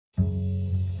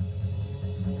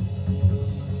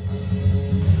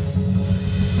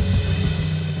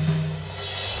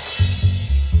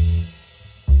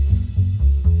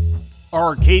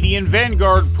Arcadian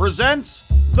Vanguard presents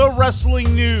The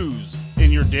Wrestling News in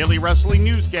your daily wrestling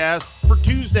newscast for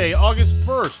Tuesday, August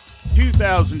 1st,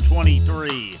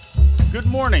 2023. Good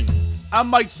morning, I'm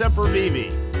Mike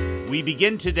Sempervive. We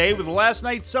begin today with last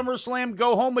night's SummerSlam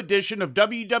Go-Home edition of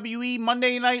WWE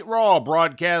Monday Night Raw,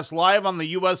 broadcast live on the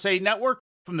USA Network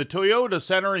from the Toyota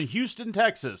Center in Houston,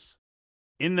 Texas.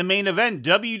 In the main event,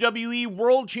 WWE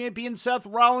World Champion Seth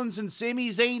Rollins and Sami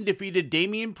Zayn defeated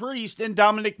Damian Priest and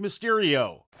Dominic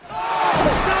Mysterio. Oh,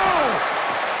 no!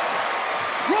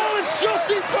 Rollins just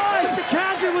in time! The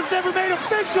cashier was never made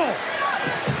official!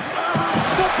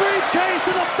 The briefcase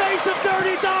to the face of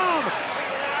Dirty Dom!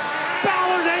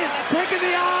 Balor taking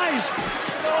the eyes!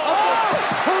 Oh!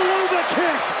 Haluva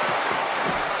kick!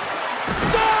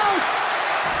 Stone!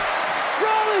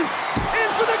 Rollins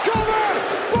in for the cover!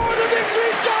 For the victory!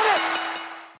 He's got it!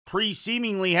 Priest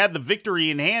seemingly had the victory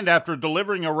in hand after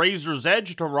delivering a razor's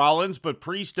edge to Rollins, but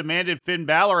Priest demanded Finn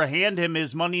Balor hand him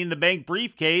his Money in the Bank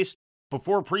briefcase.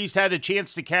 Before Priest had a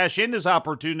chance to cash in his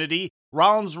opportunity,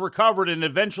 Rollins recovered and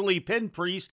eventually pinned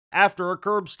Priest after a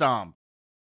curb stomp.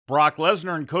 Brock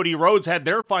Lesnar and Cody Rhodes had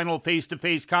their final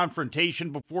face-to-face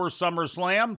confrontation before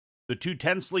SummerSlam. The two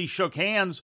tensely shook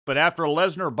hands, but after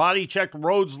Lesnar body-checked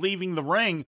Rhodes leaving the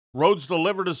ring, Rhodes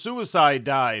delivered a suicide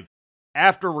dive.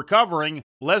 After recovering,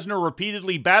 Lesnar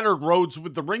repeatedly battered Rhodes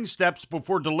with the ring steps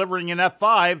before delivering an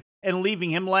F5 and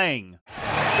leaving him laying.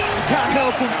 Can't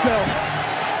help himself.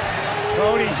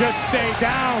 Cody, just stay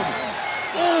down.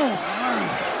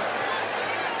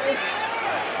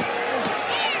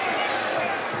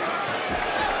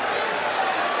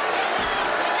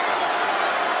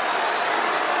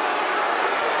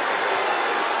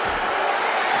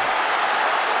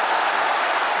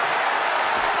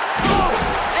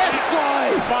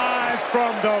 F5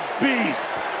 from the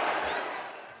Beast.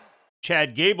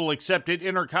 Chad Gable accepted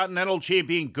Intercontinental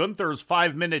Champion Gunther's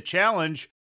 5-minute challenge.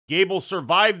 Gable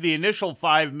survived the initial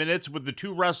 5 minutes with the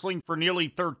two wrestling for nearly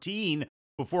 13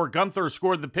 before Gunther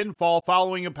scored the pinfall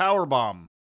following a powerbomb.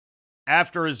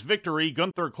 After his victory,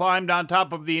 Gunther climbed on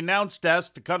top of the announce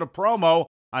desk to cut a promo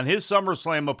on his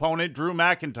SummerSlam opponent, Drew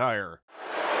McIntyre.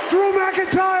 Drew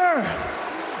McIntyre,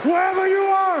 wherever you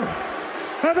are,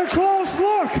 have a close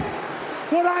look.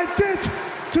 What I did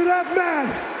to that man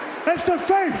is the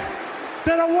fate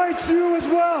that awaits you as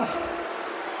well.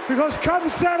 Because come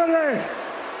Saturday,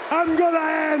 I'm gonna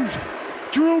end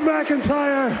Drew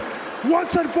McIntyre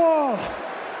once and for all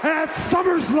at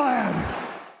SummerSlam.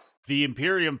 The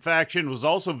Imperium faction was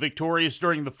also victorious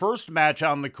during the first match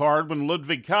on the card when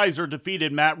Ludwig Kaiser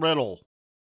defeated Matt Riddle.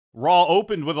 Raw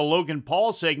opened with a Logan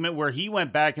Paul segment where he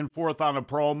went back and forth on a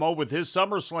promo with his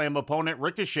SummerSlam opponent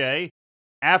Ricochet.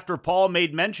 After Paul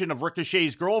made mention of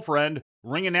Ricochet's girlfriend,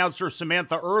 ring announcer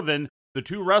Samantha Irvin, the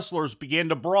two wrestlers began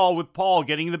to brawl with Paul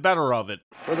getting the better of it.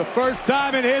 For the first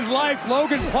time in his life,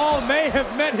 Logan Paul may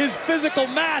have met his physical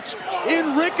match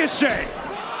in Ricochet.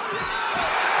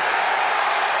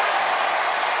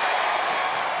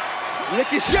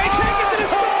 Ricochet taken to the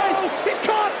skies! He's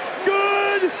caught!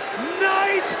 Good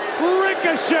night,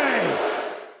 Ricochet!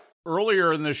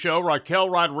 Earlier in the show, Raquel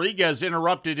Rodriguez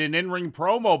interrupted an in-ring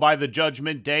promo by the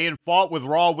Judgment Day and fought with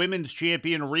Raw Women's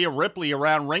Champion Rhea Ripley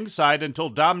around ringside until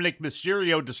Dominic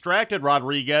Mysterio distracted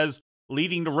Rodriguez,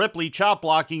 leading to Ripley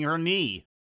chop-blocking her knee.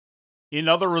 In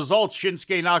other results,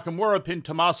 Shinsuke Nakamura pinned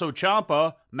Tommaso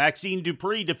Ciampa, Maxine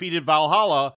Dupree defeated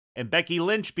Valhalla, and Becky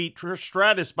Lynch beat Trish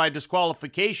Stratus by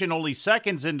disqualification only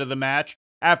seconds into the match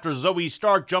after Zoe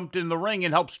Stark jumped in the ring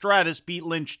and helped Stratus beat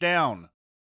Lynch down.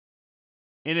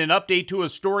 In an update to a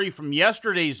story from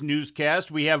yesterday's newscast,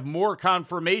 we have more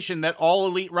confirmation that All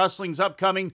Elite Wrestling's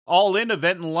upcoming All In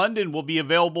event in London will be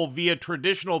available via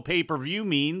traditional pay-per-view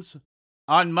means.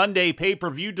 On Monday,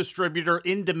 pay-per-view distributor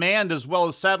In Demand as well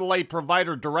as satellite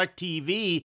provider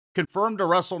DirecTV confirmed to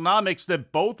WrestleNomics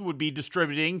that both would be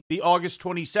distributing the August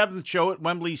 27th show at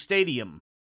Wembley Stadium.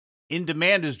 In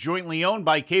Demand is jointly owned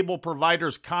by cable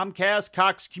providers Comcast,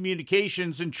 Cox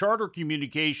Communications, and Charter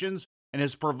Communications, and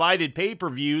has provided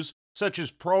pay-per-views such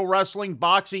as pro wrestling,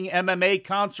 boxing, MMA,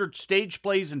 concerts, stage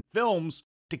plays, and films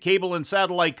to cable and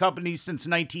satellite companies since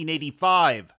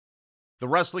 1985. The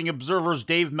Wrestling Observer's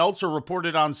Dave Meltzer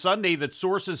reported on Sunday that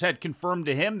sources had confirmed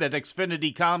to him that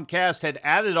Xfinity Comcast had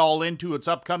added All In to its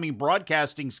upcoming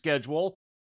broadcasting schedule.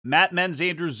 Matt Men's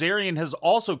Andrew Zarian has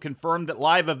also confirmed that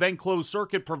live event closed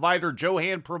circuit provider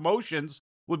Johan Promotions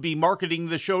would be marketing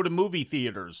the show to movie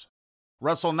theaters.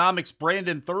 WrestleNomics'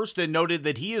 Brandon Thurston noted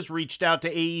that he has reached out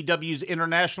to AEW's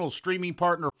international streaming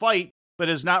partner FITE, but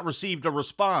has not received a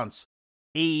response.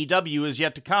 AEW is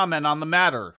yet to comment on the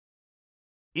matter.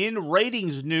 In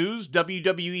ratings news,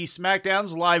 WWE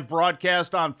SmackDown's live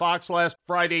broadcast on Fox last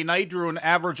Friday night drew an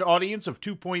average audience of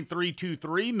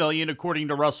 2.323 million, according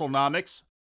to WrestleNomics.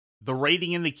 The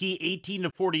rating in the key 18 to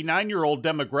 49-year-old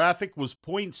demographic was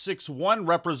 .61,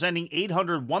 representing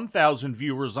 801,000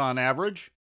 viewers on average.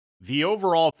 The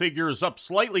overall figure is up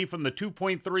slightly from the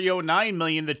 2.309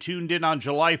 million that tuned in on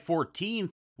July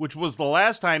 14th, which was the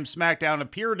last time SmackDown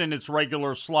appeared in its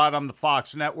regular slot on the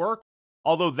Fox network,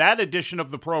 although that edition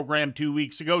of the program 2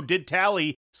 weeks ago did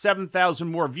tally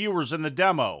 7,000 more viewers in the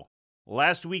demo.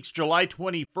 Last week's July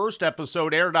 21st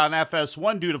episode aired on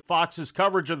FS1 due to Fox's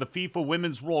coverage of the FIFA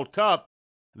Women's World Cup.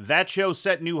 That show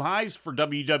set new highs for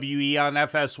WWE on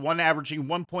FS1, averaging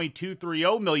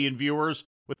 1.230 million viewers,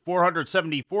 with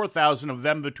 474,000 of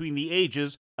them between the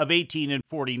ages of 18 and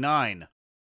 49.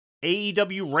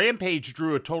 AEW Rampage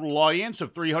drew a total audience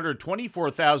of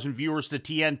 324,000 viewers to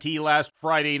TNT last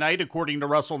Friday night, according to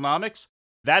WrestleNomics.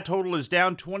 That total is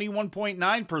down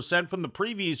 21.9% from the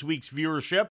previous week's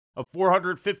viewership of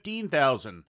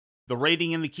 415,000. The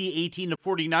rating in the key 18 to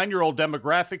 49-year-old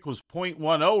demographic was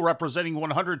 .10, representing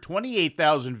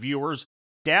 128,000 viewers,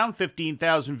 down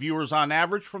 15,000 viewers on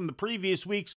average from the previous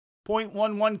week's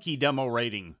 .11 key demo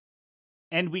rating.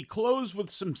 And we close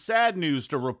with some sad news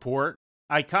to report.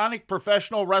 Iconic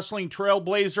professional wrestling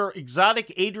trailblazer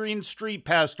Exotic Adrian Street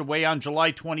passed away on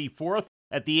July 24th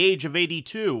at the age of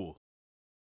 82.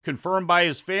 Confirmed by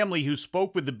his family, who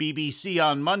spoke with the BBC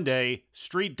on Monday,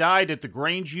 Street died at the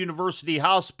Grange University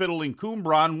Hospital in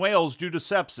Cwmbran, Wales due to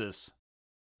sepsis.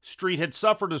 Street had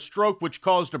suffered a stroke which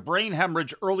caused a brain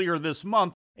hemorrhage earlier this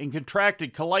month and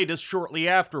contracted colitis shortly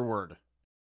afterward.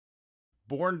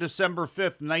 Born December 5,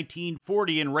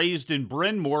 1940, and raised in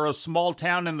Brynmore, a small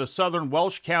town in the southern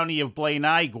Welsh county of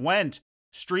Blaenau, Gwent,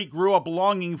 Street grew up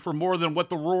longing for more than what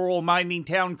the rural mining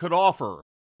town could offer.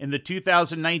 In the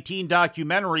 2019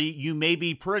 documentary, You May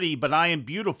Be Pretty, But I Am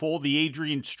Beautiful, the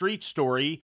Adrian Street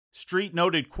story, Street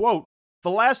noted, quote, "The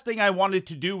last thing I wanted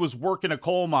to do was work in a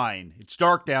coal mine. It's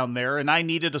dark down there, and I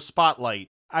needed a spotlight.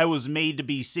 I was made to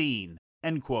be seen,"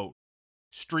 end quote.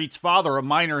 Street's father, a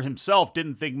miner himself,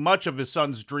 didn't think much of his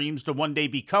son's dreams to one day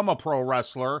become a pro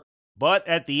wrestler, but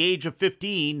at the age of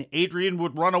 15, Adrian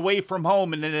would run away from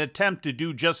home in an attempt to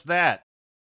do just that.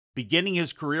 Beginning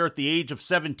his career at the age of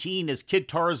 17 as Kid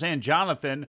Tarzan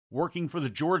Jonathan, working for the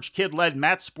George Kidd-led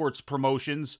Mat Sports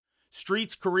promotions,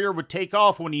 Street's career would take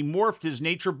off when he morphed his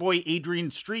Nature Boy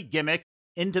Adrian Street gimmick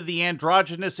into the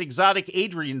androgynous Exotic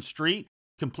Adrian Street,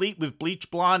 complete with bleach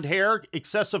blonde hair,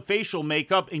 excessive facial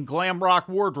makeup, and glam rock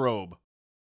wardrobe.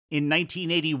 In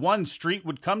 1981, Street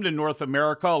would come to North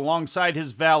America alongside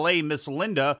his valet, Miss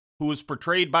Linda, who was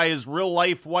portrayed by his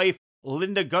real-life wife,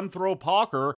 Linda Gunthrope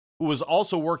Hawker, who was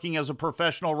also working as a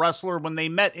professional wrestler when they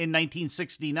met in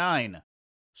 1969.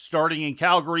 Starting in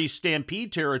Calgary's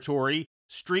Stampede territory,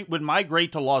 Street would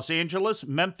migrate to Los Angeles,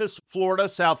 Memphis, Florida,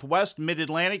 Southwest,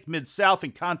 Mid-Atlantic, Mid-South,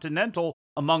 and Continental,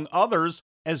 among others,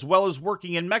 as well as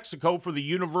working in Mexico for the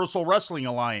Universal Wrestling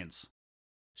Alliance.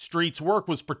 Street's work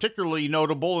was particularly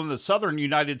notable in the southern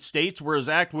United States, where his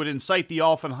act would incite the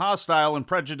often hostile and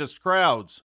prejudiced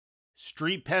crowds.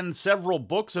 Street penned several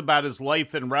books about his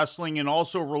life in wrestling and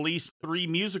also released 3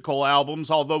 musical albums,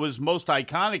 although his most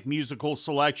iconic musical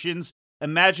selections,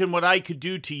 Imagine What I Could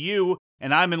Do to You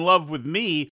and I'm in Love with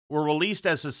Me, were released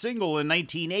as a single in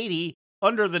 1980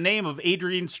 under the name of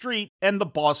Adrian Street and the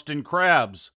Boston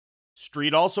Crabs.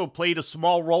 Street also played a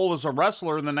small role as a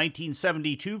wrestler in the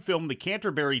 1972 film The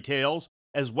Canterbury Tales,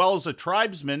 as well as a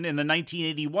tribesman in the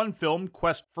 1981 film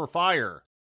Quest for Fire.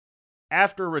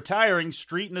 After retiring,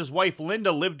 Street and his wife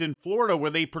Linda lived in Florida,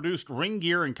 where they produced ring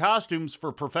gear and costumes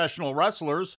for professional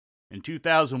wrestlers. In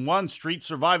 2001, Street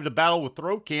survived a battle with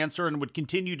throat cancer and would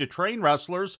continue to train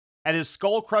wrestlers at his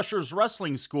Skull Crushers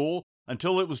Wrestling School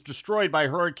until it was destroyed by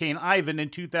Hurricane Ivan in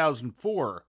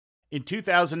 2004. In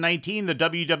 2019, the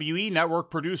WWE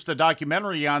Network produced a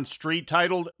documentary on Street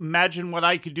titled Imagine What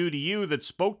I Could Do to You that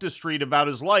spoke to Street about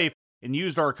his life and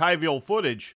used archival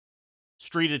footage.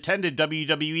 Street attended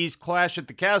WWE's Clash at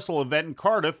the Castle event in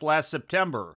Cardiff last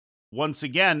September. Once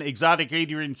again, Exotic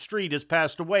Adrian Street has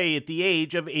passed away at the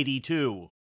age of 82.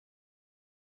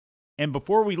 And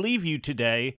before we leave you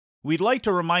today, we'd like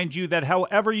to remind you that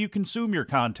however you consume your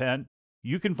content,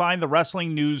 you can find the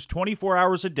wrestling news 24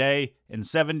 hours a day and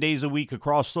 7 days a week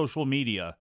across social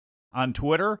media. On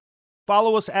Twitter,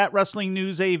 follow us at Wrestling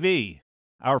News AV.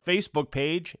 Our Facebook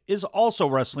page is also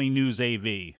Wrestling News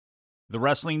AV. The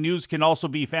Wrestling News can also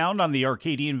be found on the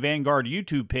Arcadian Vanguard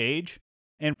YouTube page.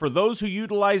 And for those who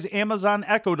utilize Amazon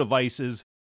Echo devices,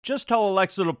 just tell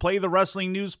Alexa to play the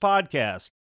Wrestling News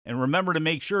podcast. And remember to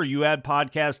make sure you add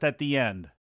podcast at the end.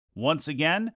 Once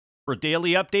again, for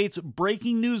daily updates,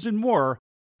 breaking news, and more,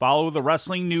 follow the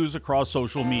wrestling news across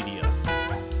social media.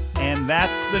 And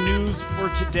that's the news for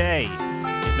today.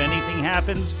 If anything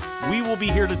happens, we will be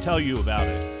here to tell you about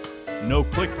it. No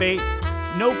clickbait,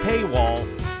 no paywall,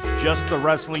 just the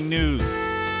wrestling news.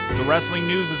 The Wrestling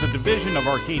News is a division of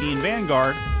Arcadian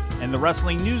Vanguard, and the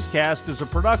Wrestling Newscast is a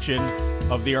production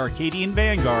of the Arcadian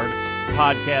Vanguard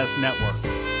Podcast Network.